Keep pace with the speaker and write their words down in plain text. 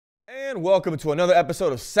And welcome to another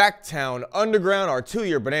episode of SacTown Underground, our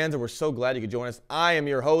 2-year bonanza. We're so glad you could join us. I am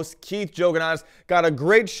your host, Keith Jouganatos. Got a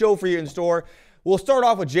great show for you in store. We'll start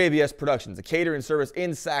off with JBS Productions, a catering service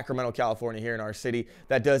in Sacramento, California, here in our city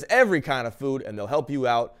that does every kind of food, and they'll help you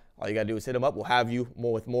out. All you got to do is hit them up. We'll have you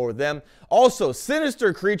more with them. Also,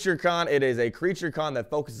 Sinister Creature Con. It is a creature con that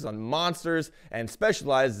focuses on monsters and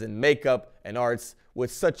specializes in makeup and arts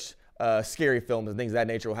with such scary films and things of that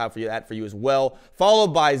nature. We'll have that for you as well.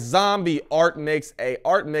 Followed by Zombie ArtMix, a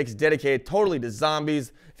ArtMix dedicated totally to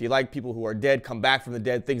zombies. If you like people who are dead, come back from the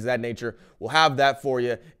dead, things of that nature, we'll have that for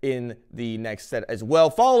you in the next set as well.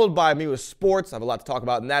 Followed by me with sports. I have a lot to talk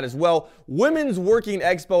about in that as well. Women's Working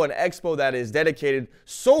Expo, an expo that is dedicated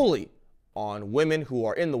solely on women who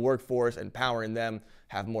are in the workforce, empowering them.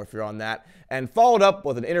 Have more for you on that. And followed up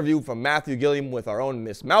with an interview from Matthew Gilliam with our own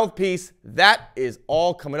Miss MouthPeace. That is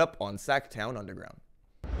all coming up on SacTown Underground.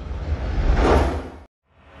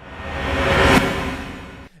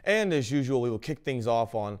 And as usual, we will kick things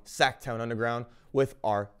off on SacTown Underground with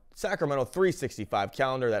our Sacramento365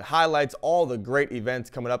 calendar that highlights all the great events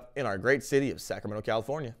coming up in our great city of Sacramento,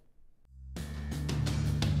 California.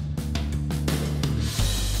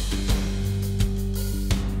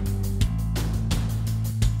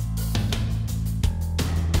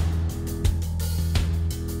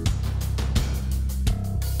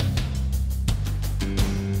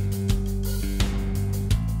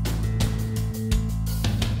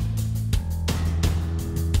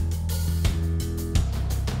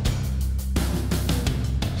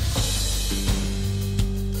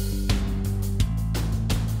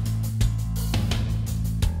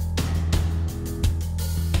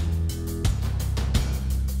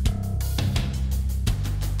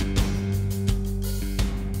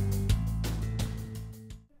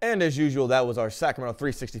 And as usual, that was our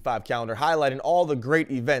Sacramento365 calendar highlighting all the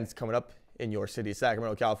great events coming up in your city,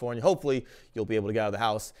 Sacramento, California. Hopefully, you'll be able to get out of the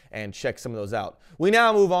house and check some of those out. We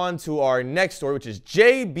now move on to our next story, which is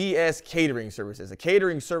JBS Catering Services, a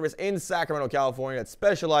catering service in Sacramento, California that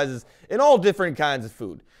specializes in all different kinds of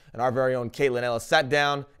food. And our very own Caitlin Ellis sat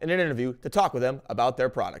down in an interview to talk with them about their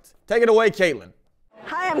products. Take it away, Caitlin.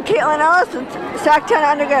 Hi, I'm Caitlin Ellis with SacTown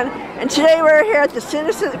Underground, and today we're here at the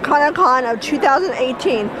Sinister Creature Con of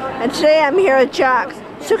 2018, and today I'm here with Jax.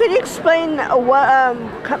 So could you explain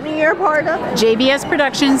what company you're a part of? JBS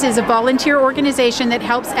Productions is a volunteer organization that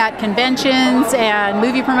helps at conventions and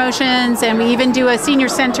movie promotions, and we even do a senior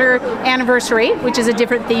center anniversary, which is a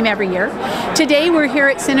different theme every year. Today we're here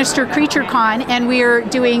at Sinister Creature Con, and we're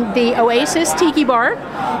doing the Oasis Tiki Bar,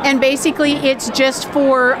 and basically it's just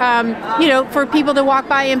for for people to walk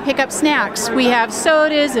by and pick up snacks. We have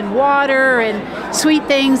sodas and water and sweet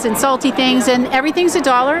things and salty things, and everything's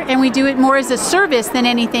 $1, and we do it more as a service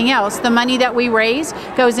than anything else. The money that we raise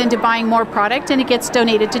goes into buying more product, and it gets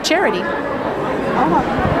donated to charity.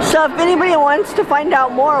 So if anybody wants to find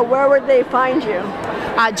out more, where would they find you?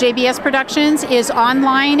 JBS Productions is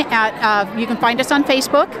online at, you can find us on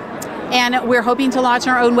Facebook, and we're hoping to launch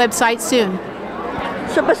our own website soon.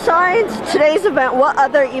 So besides today's event, what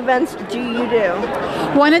other events do you do?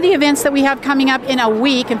 One of the events that we have coming up in a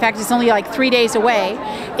week, in fact it's only like 3 days away,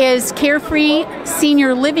 is Carefree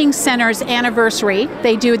Senior Living Center's anniversary.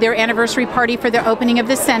 They do their anniversary party for the opening of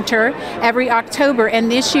the center every October,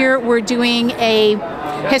 and this year we're doing a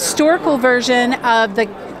historical version of the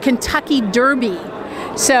Kentucky Derby.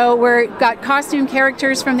 So we've got costume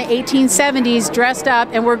characters from the 1870s dressed up,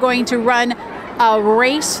 and we're going to run a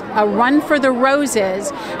race, a run for the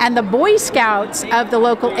roses, and the Boy Scouts of the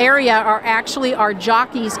local area are actually our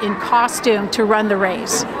jockeys in costume to run the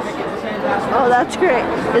race. Oh, that's great.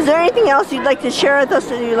 Is there anything else you'd like to share with us?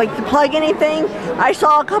 Would you like to plug anything? I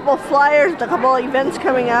saw a couple flyers, a couple events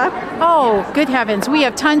coming up. Oh, good heavens. We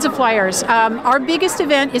have tons of flyers. Our biggest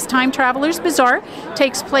event is Time Travelers Bazaar.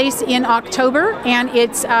 Takes place in October, and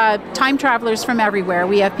it's time travelers from everywhere.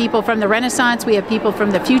 We have people from the Renaissance. We have people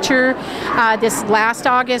from the future. This last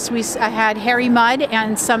August, we had Harry Mudd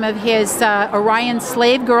and some of his Orion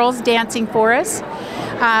slave girls dancing for us.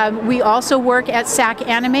 We also work at Sac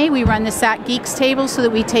Anime. We run the Sac Geeks table so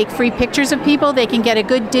that we take free pictures of people. They can get a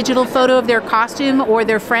good digital photo of their costume or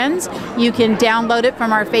their friends. You can download it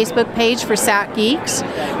from our Facebook page for Sac Geeks.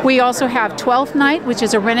 We also have 12th Night, which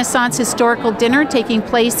is a Renaissance historical dinner taking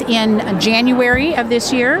place in January of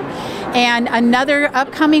this year. And another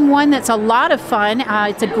upcoming one that's a lot of fun,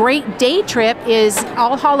 it's a great day trip, is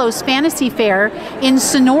All Hallows Fantasy Fair in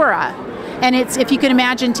Sonora. And it's, if you can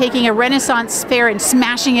imagine taking a Renaissance fair and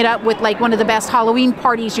smashing it up with like one of the best Halloween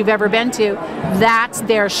parties you've ever been to, that's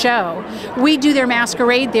their show. We do their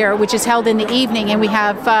masquerade there, which is held in the evening, and we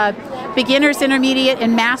have beginners, intermediate,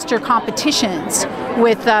 and master competitions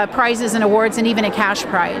with prizes and awards and even a cash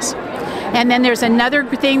prize. And then there's another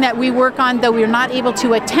thing that we work on, though we're not able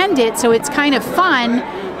to attend it, so it's kind of fun,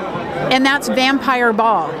 and that's Vampire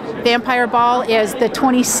Ball. Vampire Ball is the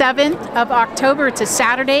 27th of October. It's a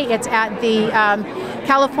Saturday. It's at the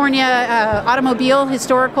California Automobile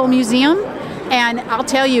Historical Museum. And I'll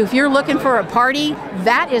tell you, if you're looking for a party,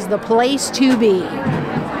 that is the place to be.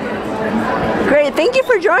 Great, thank you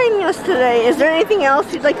for joining us today. Is there anything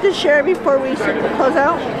else you'd like to share before we close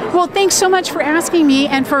out? Well, thanks so much for asking me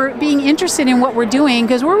and for being interested in what we're doing,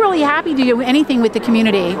 because we're really happy to do anything with the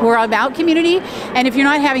community. We're about community, and if you're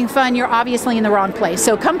not having fun, you're obviously in the wrong place.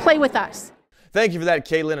 So come play with us. Thank you for that,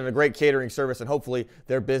 Caitlin, and a great catering service, and hopefully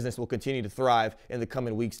their business will continue to thrive in the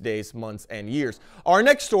coming weeks, days, months, and years. Our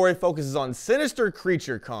next story focuses on Sinister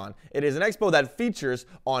Creature Con. It is an expo that features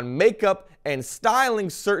on makeup and styling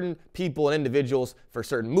certain people and individuals for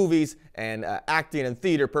certain movies and acting and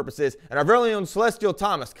theater purposes. And our very own Celestial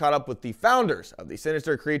Thomas caught up with the founders of the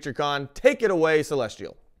Sinister Creature Con. Take it away,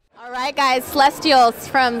 Celestial. All right, guys, Celestials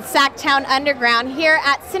from SacTown Underground here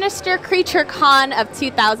at Sinister Creature Con of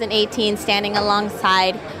 2018, standing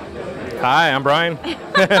alongside. Hi, I'm Brian.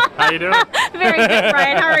 How you doing? Very good,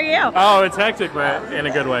 Brian. How are you? Oh, it's hectic, but in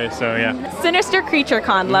a good way, so yeah. Sinister Creature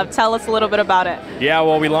Con, love, tell us a little bit about it. Yeah,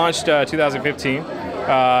 well, we launched 2015.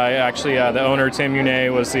 Actually, the owner, Tim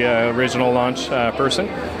Une, was the original launch person.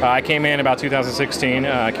 I came in about 2016,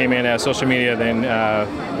 came in as social media, then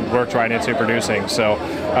worked right into producing. So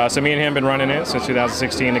me and him have been running it since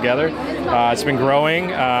 2016 together. It's been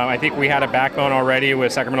growing. I think we had a backbone already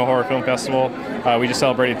with Sacramento Horror Film Festival. We just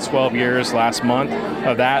celebrated 12 years last month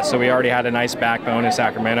of that, so we already had a nice backbone in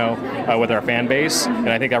Sacramento with our fan base, and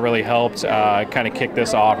I think that really helped kind of kick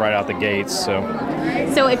this off right out the gates.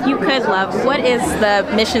 So if you could, love, what is the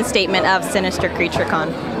mission statement of Sinister Creature Con?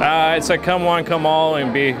 It's like come one, come all,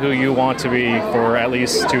 and be who you want to be for at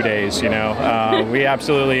least 2 days. You know, we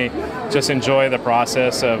absolutely just enjoy the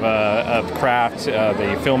process of craft,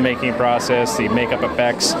 the filmmaking process, the makeup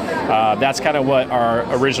effects. That's kind of what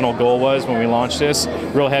our original goal was when we launched this.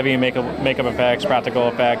 Real heavy makeup effects, practical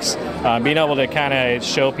effects, being able to kind of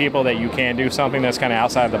show people that you can do something that's kind of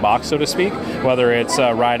outside the box, so to speak, whether it's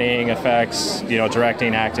writing, effects, you know,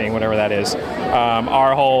 directing, acting, whatever that is.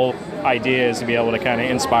 Our whole idea is to be able to kind of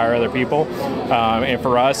inspire other people, and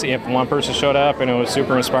for us, if one person showed up and it was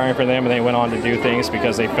super inspiring for them and they went on to do things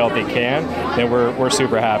because they felt they can, then we're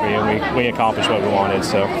super happy and we accomplished what we wanted.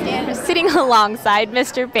 So sitting alongside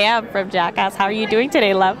Mr. Bam from Jackass. How are you doing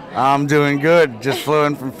today, love? I'm doing good. Just flew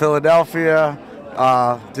in from Philadelphia.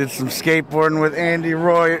 Did some skateboarding with Andy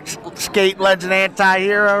Roy, skate legend,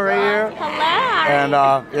 anti-hero right here. Hello.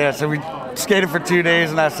 And yeah, so we skated for 2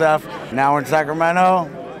 days in SF. Now we're in Sacramento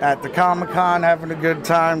at the Comic-Con, having a good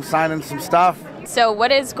time, signing some stuff. So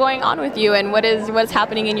what is going on with you, and what's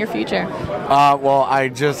happening in your future? Well, I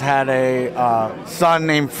just had a son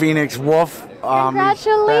named Phoenix Wolf.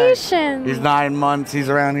 Congratulations. He's 9 months. He's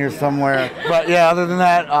around here somewhere. But yeah, other than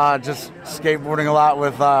that, just skateboarding a lot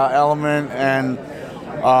with Element and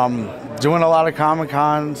doing a lot of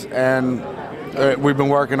Comic-Cons. And we've been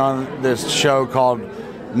working on this show called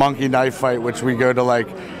Monkey Knife Fight, which we go to like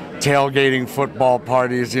tailgating football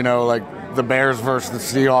parties, you know, like the Bears versus the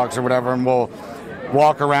Seahawks or whatever, and we'll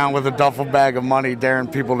walk around with a duffel bag of money daring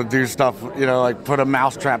people to do stuff, you know, like put a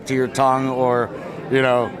mousetrap to your tongue or, you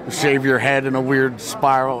know, shave your head in a weird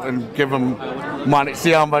spiral and give them money,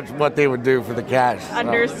 see what they would do for the cash.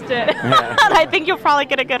 Understood. Yeah. I think you'll probably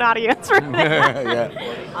get a good audience from that.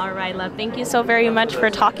 Yeah. All right, love. Thank you so very much for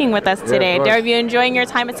talking with us today. Are you enjoying your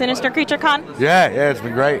time at Sinister Creature Con? Yeah, it's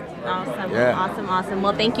been great. Awesome, yeah. awesome.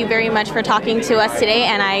 Well, thank you very much for talking to us today,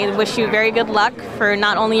 and I wish you very good luck for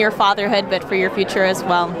not only your fatherhood, but for your future as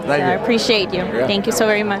well. Thank you. I appreciate you. Yeah. Thank you so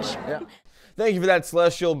very much. Yeah. Thank you for that,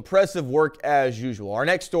 Celestial. Impressive work as usual. Our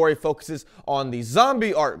next story focuses on the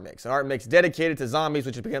zombie ArtMix, an ArtMix dedicated to zombies,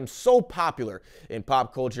 which has become so popular in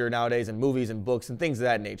pop culture nowadays, in movies and books and things of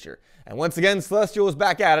that nature. And once again, Celestial is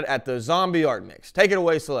back at it at the zombie ArtMix. Take it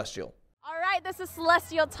away, Celestial. All right, this is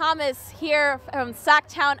Celestial Thomas here from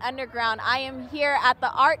SacTown Underground. I am here at the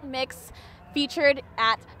ArtMix featured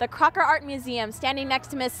at the Crocker Art Museum, standing next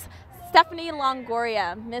to Miss Stephanie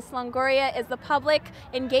Longoria. Miss Longoria is the public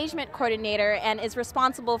engagement coordinator and is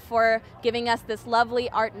responsible for giving us this lovely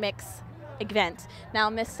ArtMix event. Now,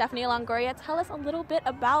 Miss Stephanie Longoria, tell us a little bit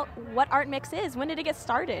about what ArtMix is. When did it get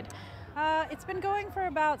started? It's been going for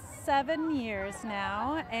about 7 years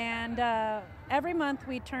now, and every month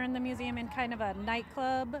we turn the museum in kind of a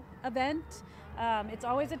nightclub event. It's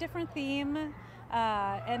always a different theme,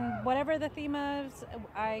 and whatever the theme is,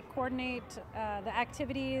 I coordinate the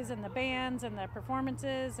activities and the bands and the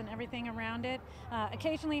performances and everything around it.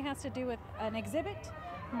 Occasionally it has to do with an exhibit,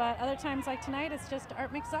 but other times like tonight it's just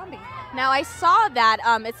ArtMix Zombie. Now I saw that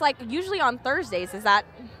it's like usually on Thursdays. Is that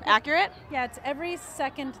accurate? Yeah, it's every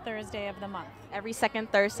second Thursday of the month. Every second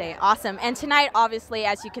Thursday. Awesome. And tonight, obviously,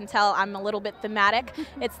 as you can tell, I'm a little bit thematic.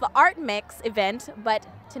 It's the ArtMix event, but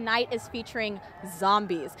tonight is featuring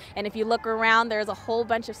zombies. And if you look around, there's a whole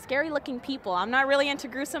bunch of scary looking people. I'm not really into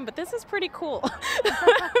gruesome, but this is pretty cool.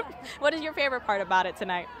 What is your favorite part about it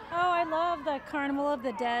tonight? Oh, I love the Carnival of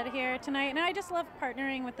the Dead here tonight, and I just love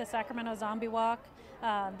partnering with the Sacramento Zombie Walk.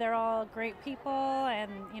 They're all great people,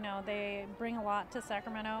 and you know, they bring a lot to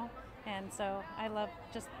Sacramento, and so I love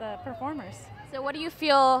just the performers. So what do you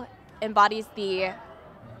feel embodies the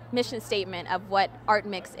mission statement of what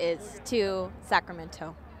ArtMix is to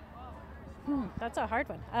Sacramento? That's a hard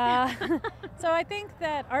one. So I think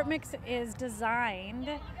that ArtMix is designed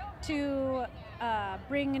to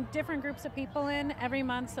bring different groups of people in every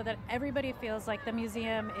month so that everybody feels like the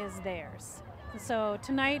museum is theirs. So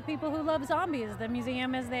tonight, people who love zombies, the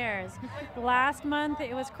museum is theirs. Last month,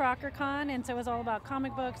 it was Crocker Con, and so it was all about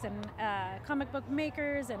comic books and comic book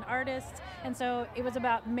makers and artists, and so it was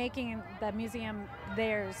about making the museum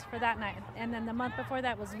theirs for that night. And then the month before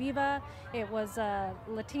that was Viva. It was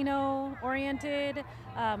Latino-oriented,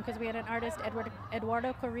 because we had an artist,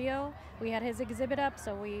 Eduardo Carrillo. We had his exhibit up,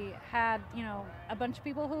 so we had, you know, a bunch of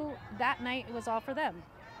people who that night it was all for them.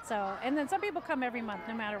 So, and then some people come every month,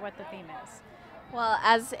 no matter what the theme is. Well,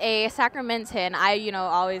 as a Sacramentan, I,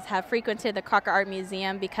 always have frequented the Crocker Art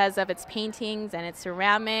Museum because of its paintings and its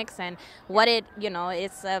ceramics and what it,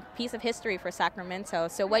 it's a piece of history for Sacramento.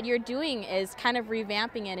 So what you're doing is kind of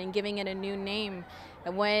revamping it and giving it a new name.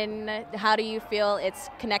 How do you feel it's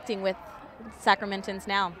connecting with Sacramentans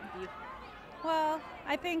now? Well,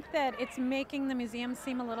 I think that it's making the museum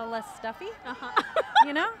seem a little less stuffy.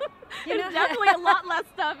 It's definitely a lot less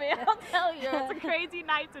stuffy, I'll tell you. It's a crazy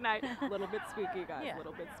night tonight. A little bit spooky, guys, a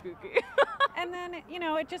little bit spooky. And then,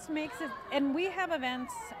 it just makes it, and we have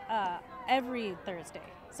events every Thursday.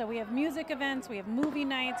 So we have music events, we have movie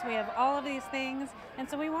nights, we have all of these things. And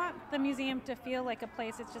so we want the museum to feel like a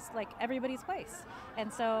place, it's just like everybody's place.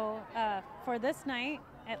 And so for this night,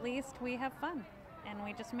 at least, we have fun. And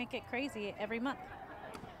we just make it crazy every month.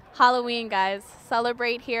 Halloween, guys.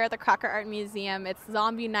 Celebrate here at the Crocker Art Museum. It's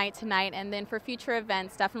Zombie Night tonight, and then for future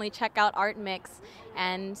events, definitely check out ArtMix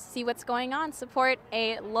and see what's going on. Support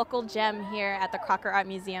a local gem here at the Crocker Art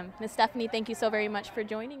Museum. Ms. Stephanie, thank you so very much for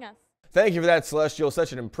joining us. Thank you for that, Celestial.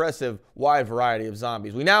 Such an impressive, wide variety of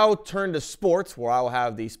zombies. We now turn to sports, where I will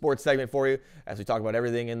have the sports segment for you as we talk about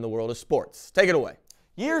everything in the world of sports. Take it away.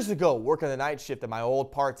 Years ago, working the night shift at my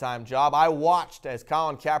old part-time job, I watched as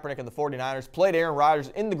Colin Kaepernick and the 49ers played Aaron Rodgers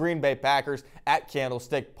in the Green Bay Packers at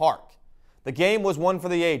Candlestick Park. The game was one for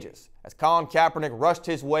the ages, as Colin Kaepernick rushed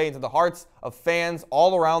his way into the hearts of fans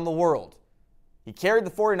all around the world. He carried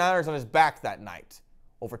the 49ers on his back that night.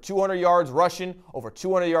 Over 200 yards rushing, over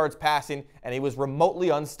 200 yards passing, and he was remotely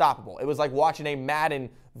unstoppable. It was like watching a Madden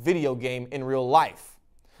video game in real life.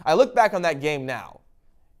 I look back on that game now,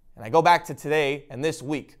 and I go back to today and this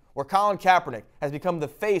week, where Colin Kaepernick has become the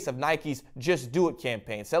face of Nike's Just Do It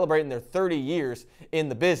campaign, celebrating their 30 years in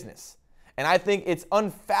the business. And I think it's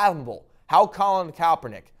unfathomable how Colin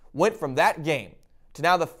Kaepernick went from that game to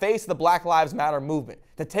now the face of the Black Lives Matter movement,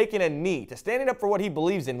 to taking a knee, to standing up for what he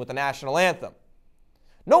believes in with the national anthem.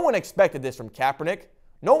 No one expected this from Kaepernick.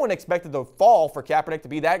 No one expected the fall for Kaepernick to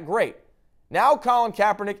be that great. Now Colin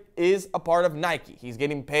Kaepernick is a part of Nike. He's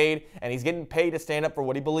getting paid, and he's getting paid to stand up for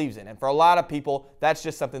what he believes in. And for a lot of people, that's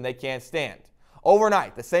just something they can't stand.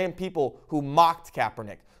 Overnight, the same people who mocked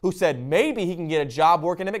Kaepernick, who said maybe he can get a job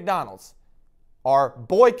working at McDonald's, are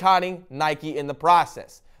boycotting Nike in the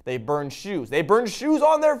process. They burned shoes. They burned shoes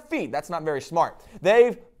on their feet. That's not very smart.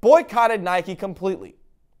 They've boycotted Nike completely.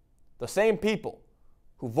 The same people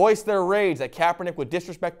who voiced their rage that Kaepernick would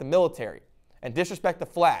disrespect the military and disrespect the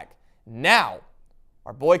flag now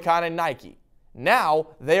are boycotting Nike. Now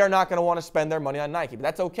they are not going to want to spend their money on Nike. But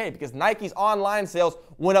that's okay, because Nike's online sales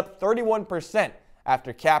went up 31%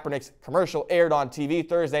 after Kaepernick's commercial aired on TV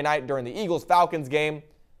Thursday night during the Eagles-Falcons game.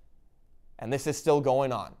 And this is still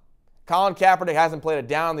going on. Colin Kaepernick hasn't played a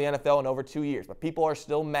down in the NFL in over 2 years, but people are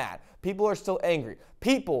still mad. People are still angry.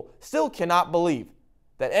 People still cannot believe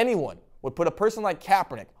that anyone would put a person like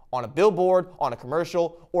Kaepernick on a billboard, on a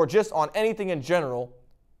commercial, or just on anything in general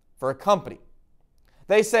for a company.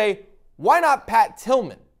 They say, Why not Pat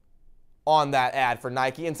Tillman on that ad for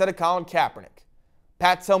Nike instead of Colin Kaepernick?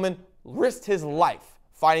 Pat Tillman risked his life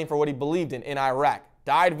fighting for what he believed in Iraq,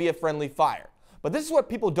 died via friendly fire. But this is what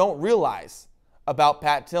people don't realize about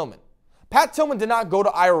Pat Tillman. Pat Tillman did not go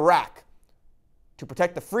to Iraq to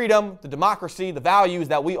protect the freedom, the democracy, the values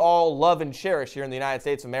that we all love and cherish here in the United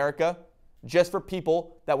States of America, just for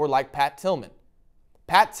people that were like Pat Tillman.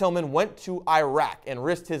 Pat Tillman went to Iraq and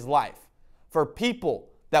risked his life for people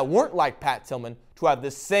that weren't like Pat Tillman to have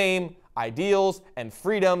the same ideals and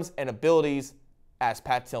freedoms and abilities as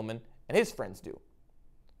Pat Tillman and his friends do.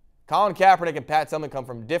 Colin Kaepernick and Pat Tillman come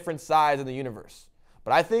from different sides of the universe.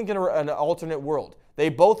 But I think in an alternate world, they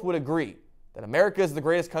both would agree that America is the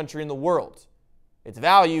greatest country in the world. Its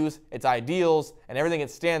values, its ideals, and everything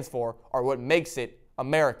it stands for are what makes it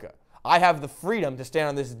America. I have the freedom to stand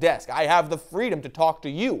on this desk. I have the freedom to talk to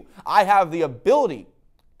you. I have the ability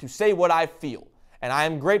to say what I feel. And I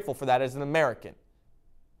am grateful for that as an American.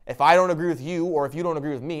 If I don't agree with you or if you don't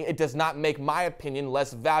agree with me, it does not make my opinion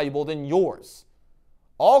less valuable than yours.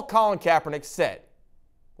 All Colin Kaepernick said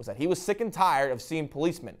was that he was sick and tired of seeing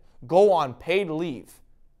policemen go on paid leave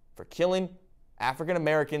for killing African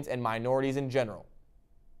Americans and minorities in general.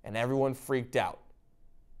 And everyone freaked out.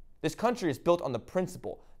 This country is built on the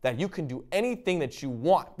principle that you can do anything that you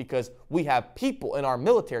want because we have people in our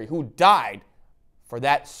military who died for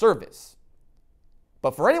that service.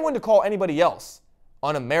 But for anyone to call anybody else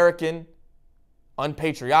un-American,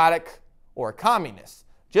 unpatriotic, or a communist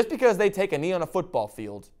just because they take a knee on a football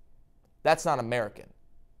field, that's not American.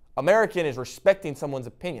 American is respecting someone's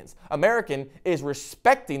opinions. American is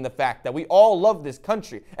respecting the fact that we all love this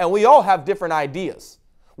country and we all have different ideas.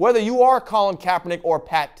 Whether you are Colin Kaepernick or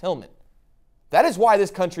Pat Tillman. That is why this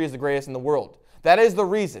country is the greatest in the world. That is the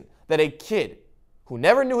reason that a kid who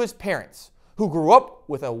never knew his parents, who grew up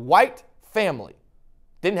with a white family,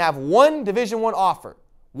 didn't have one Division I offer,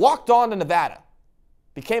 walked on to Nevada,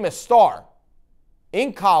 became a star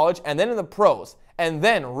in college and then in the pros, and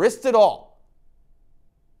then risked it all.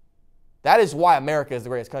 That is why America is the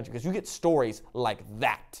greatest country, because you get stories like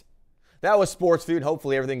that. That was Sports Food.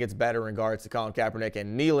 Hopefully everything gets better in regards to Colin Kaepernick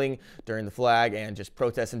and kneeling during the flag and just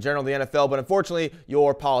protests in general in the NFL. But unfortunately,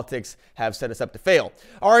 your politics have set us up to fail.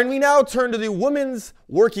 All right, and we now turn to the Women's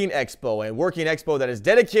Working Expo, a working expo that is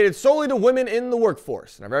dedicated solely to women in the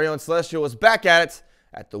workforce. And our very own Celestial is back at it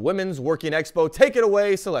at the Women's Working Expo. Take it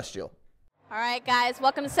away, Celestial. All right, guys,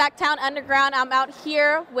 welcome to SacTown Underground. I'm out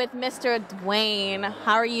here with Mr. Dwayne.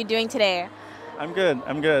 How are you doing today? I'm good.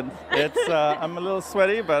 I'm good. It's I'm a little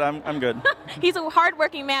sweaty, but I'm good. He's a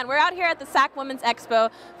hardworking man. We're out here at the Sac Women's Expo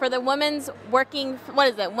for the Women's Working, what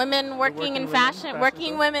is it? Women Working in Fashion,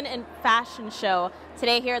 Working Women in Fashion Show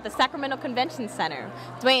today here at the Sacramento Convention Center.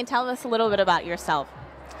 Dwayne, tell us a little bit about yourself.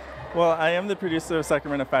 Well, I am the producer of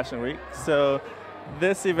Sacramento Fashion Week, so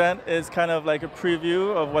this event is kind of like a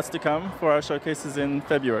preview of what's to come for our showcases in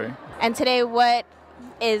February. And today, what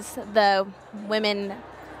is the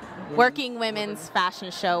Working Women's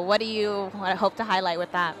Fashion Show? What do you hope to highlight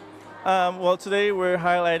with that? Well, today we're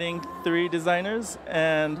highlighting 3 designers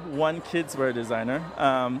and 1 kids wear designer.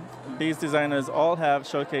 These designers all have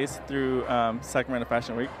showcased through Sacramento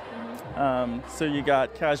Fashion Week. So you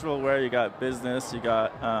got casual wear, you got business, you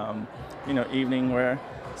got evening wear.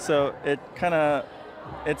 So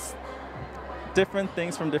it's different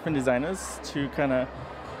things from different designers to kind of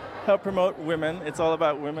help promote women. It's all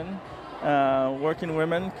about women. Working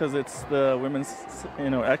women, because it's the women's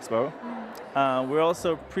expo. We're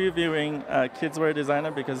also previewing kids wear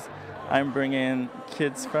designer because I'm bringing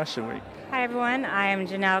Kids Fashion Week. Hi everyone, I'm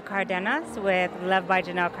Janelle Cardenas with Love by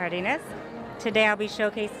Janelle Cardenas. Today I'll be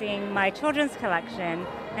showcasing my children's collection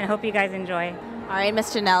and hope you guys enjoy. All right,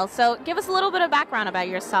 Ms. Janelle, so give us a little bit of background about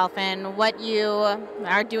yourself and what you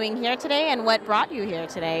are doing here today and what brought you here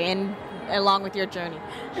today and along with your journey.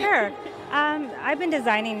 Sure. I've been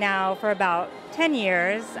designing now for about 10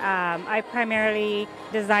 years. I primarily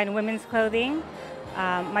design women's clothing.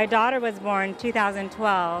 My daughter was born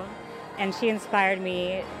 2012, and she inspired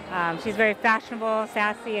me. She's very fashionable,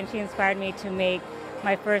 sassy, and she inspired me to make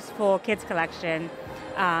my first full kids collection.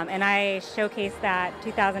 And I showcased that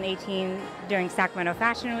 2018 during Sacramento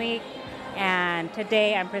Fashion Week. And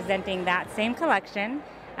today I'm presenting that same collection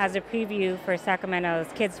as a preview for Sacramento's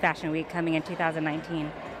Kids Fashion Week coming in 2019.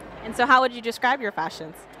 And so how would you describe your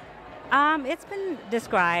fashions? It's been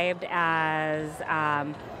described as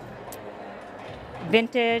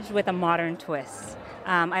vintage with a modern twist.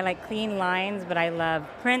 I like clean lines, but I love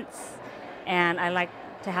prints, and I like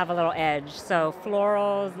to have a little edge. So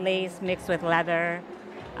florals, lace mixed with leather,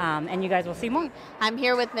 and you guys will see more. I'm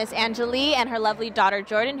here with Miss Angelique and her lovely daughter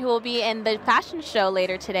Jordan, who will be in the fashion show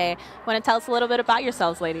later today. Want to tell us a little bit about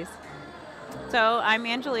yourselves, ladies? So I'm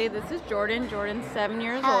Angelique. This is Jordan. Jordan's 7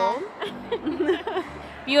 years old.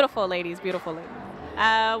 Beautiful ladies, beautiful ladies.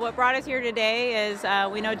 What brought us here today is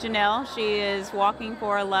we know Janelle. She is Walking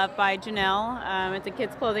for Love by Janelle. It's a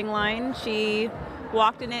kids' clothing line. She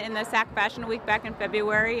walked in it in the Sac Fashion Week back in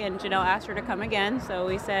February, and Janelle asked her to come again. So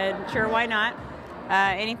we said, sure, why not?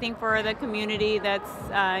 Anything for the community that's,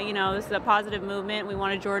 this is a positive movement. We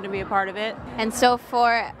wanted Jordan to be a part of it. And so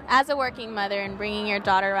as a working mother and bringing your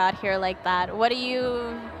daughter out here like that, what do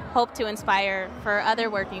you hope to inspire for other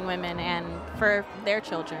working women and for their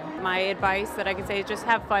children? My advice that I can say is just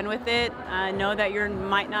have fun with it. Know that you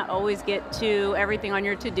might not always get to everything on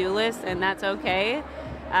your to-do list, and that's okay.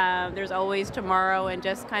 There's always tomorrow, and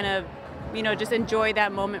just kind of, just enjoy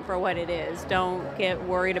that moment for what it is. Don't get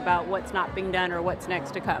worried about what's not being done or what's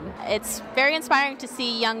next to come. It's very inspiring to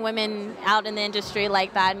see young women out in the industry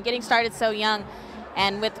like that and getting started so young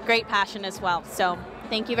and with great passion as well. So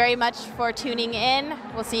thank you very much for tuning in.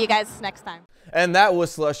 We'll see you guys next time. And that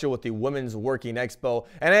was Celestial with the Women's Working Expo.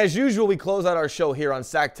 And as usual, we close out our show here on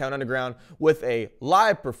SacTown Underground with a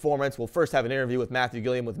live performance. We'll first have an interview with Matthew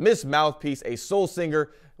Gilliam with Miss MouthPeace, a soul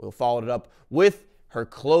singer. We'll follow it up with her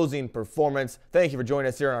closing performance. Thank you for joining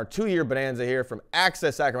us here on our 2-year bonanza here from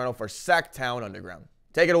Access Sacramento for SacTown Underground.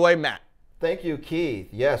 Take it away, Matt. Thank you, Keith.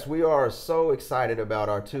 Yes, we are so excited about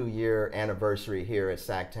our 2-year anniversary here at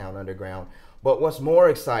SacTown Underground. But what's more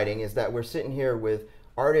exciting is that we're sitting here with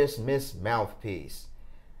artist Miss MouthPeace.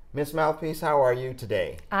 Miss MouthPeace, how are you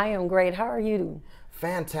today? I am great. How are you?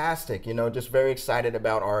 Fantastic. Just very excited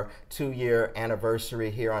about our 2-year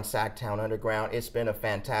anniversary here on SacTown Underground. It's been a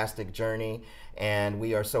fantastic journey, and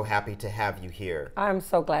we are so happy to have you here. I'm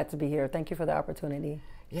so glad to be here. Thank you for the opportunity.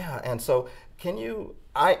 Yeah, and so can you,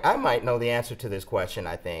 I might know the answer to this question,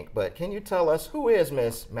 I think, but can you tell us, who is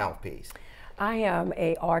Miss MouthPeace? I am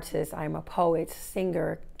an artist. I'm a poet,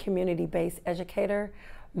 singer, community-based educator,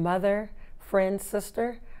 mother, friend,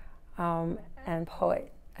 sister, and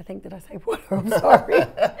poet. I think, did I say what? I'm sorry.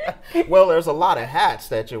 Well, there's a lot of hats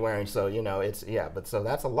that you're wearing, so so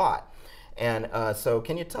that's a lot. And so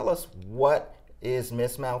can you tell us, what is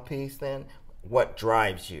Miss MouthPeace then? What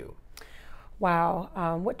drives you?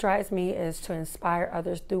 Wow, what drives me is to inspire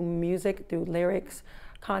others through music, through lyrics,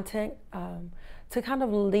 content, to kind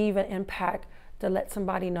of leave an impact, to let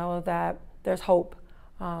somebody know that there's hope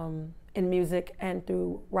in music and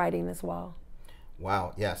through writing as well.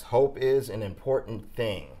 Wow, yes, hope is an important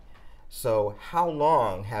thing. So how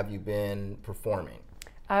long have you been performing?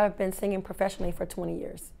 I've been singing professionally for 20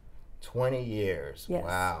 years. 20 years, yes.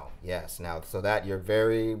 Wow, yes. Now, so that you're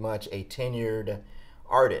very much a tenured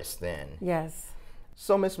artist then. Yes.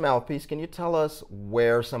 So Miss MouthPeace, can you tell us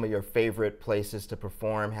where some of your favorite places to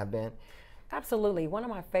perform have been? Absolutely. One of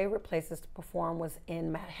my favorite places to perform was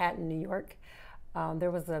in Manhattan, New York.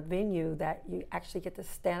 There was a venue that you actually get to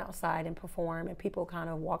stand outside and perform, and people kind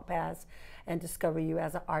of walk past and discover you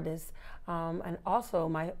as an artist. And also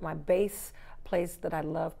my base place that I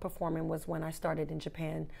loved performing was when I started in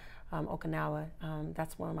Japan, Okinawa.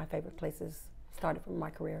 That's one of my favorite places, started from my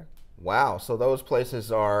career. Wow, so those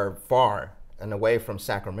places are far and away from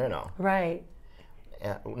Sacramento. Right.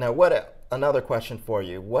 Now, another question for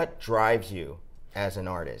you. What drives you as an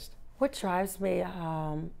artist? What drives me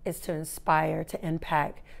is to inspire, to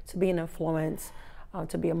impact, to be an influence,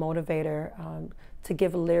 to be a motivator, to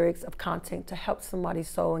give lyrics of content to help somebody's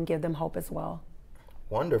soul and give them hope as well.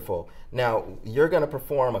 Wonderful. Now, you're going to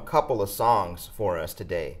perform a couple of songs for us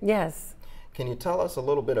today. Yes. Can you tell us a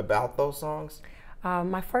little bit about those songs?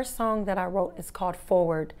 My first song that I wrote is called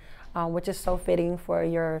Forward, which is so fitting for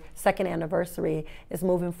your 2nd anniversary, is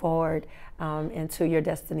moving forward into your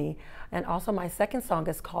destiny. And also my second song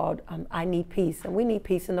is called I Need Peace, and we need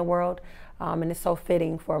peace in the world, and it's so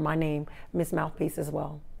fitting for my name, Miss MouthPeace, as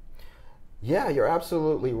well. Yeah, you're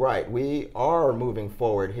absolutely right. We are moving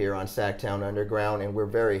forward here on SacTown Underground, and we're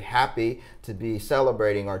very happy to be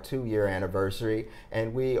celebrating our 2-year anniversary,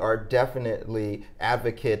 and we are definitely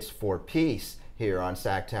advocates for peace here on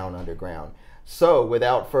SacTown Underground. So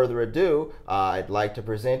without further ado, I'd like to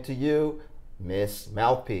present to you Miss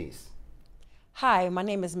MouthPeace. Hi, my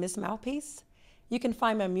name is Miss MouthPeace. You can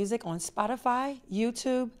find my music on Spotify,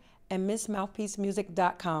 YouTube, and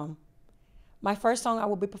MissMouthPeaceMusic.com. My first song I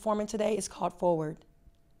will be performing today is called Forward.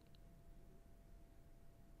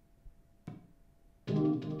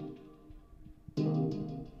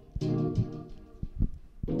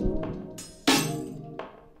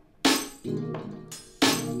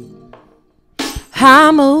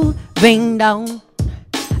 I'm moving down,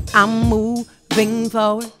 I'm moving moving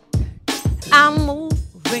forward. I'm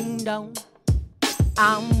moving down.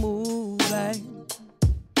 I'm moving.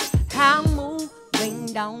 I'm moving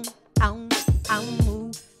down. I'm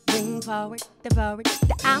moving forward.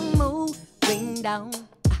 I'm moving down.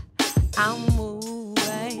 I'm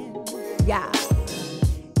moving. Yeah.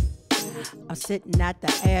 I'm sitting at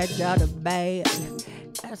the edge of the bed.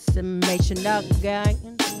 Estimation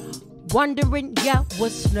again. Wondering, yeah,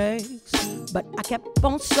 what's next? But I kept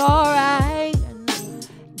on soaring.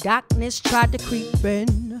 Darkness tried to creep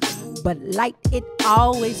in, but light, it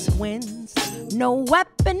always wins. No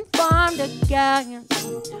weapon formed against.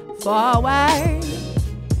 Forward.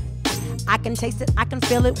 I can taste it, I can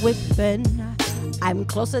feel it within. I'm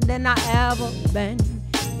closer than I ever been.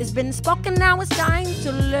 It's been spoken, now it's time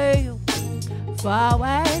to live.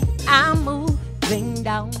 Forward, I'm moving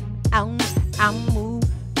down. I'm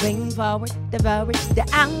moving forward.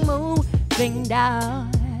 I'm moving down.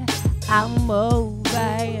 I'm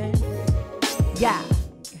moving. Yeah,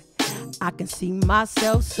 I can see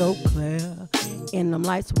myself so clear in them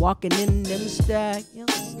lights, walking in them stairs.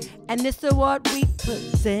 And this is what we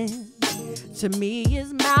present. To me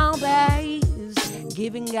is MouthPeace,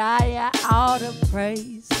 giving God all the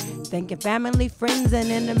praise. Thanking family, friends, and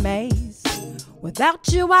enemies.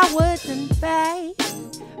 Without you, I wouldn't fade.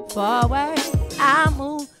 Forward, I'm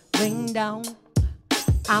moving down.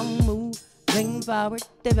 I'm moving forward.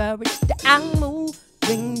 I'm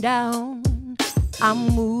moving down. I'm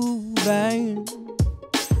moving.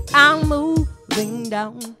 I'm moving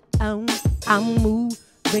down. I'm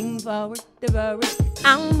moving forward.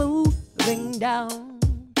 I'm moving down.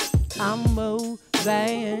 I'm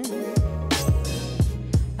moving.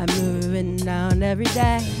 I'm moving down every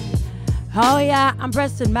day. Oh yeah, I'm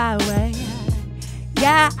pressing my way.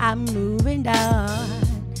 Yeah, I'm moving down.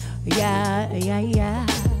 Yeah.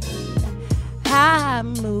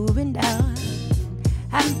 I'm moving down.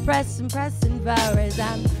 I'm pressing forward.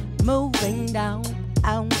 I'm moving down.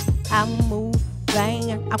 I'm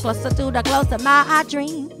moving. I'm closer to my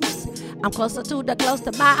dreams. I'm closer to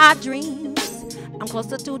my dreams. I'm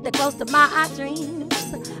closer to my dreams.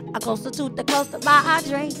 I'm closer to my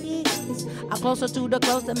dreams. I'm closer to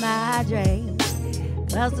my dreams.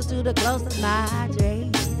 Closer to my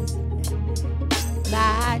dreams.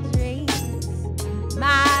 My dreams.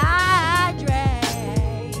 My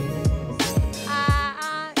dreams.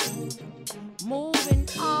 I'm moving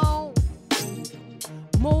on.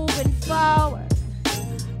 Moving forward.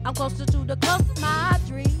 I'm closer to my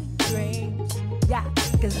dreams. Yeah,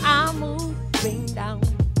 'cause I'm moving down.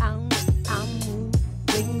 I'm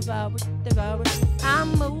moving forward. I'm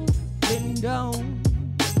moving down.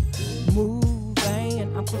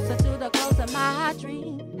 Moving. I'm closer to my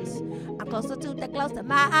dreams. I'm closer to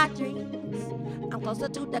my dreams. I'm closer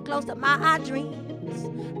to my dreams.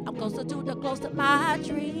 I'm closer to my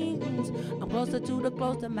dreams. I'm closer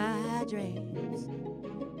to my dreams.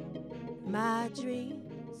 My dreams.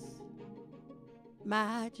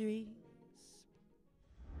 My dreams.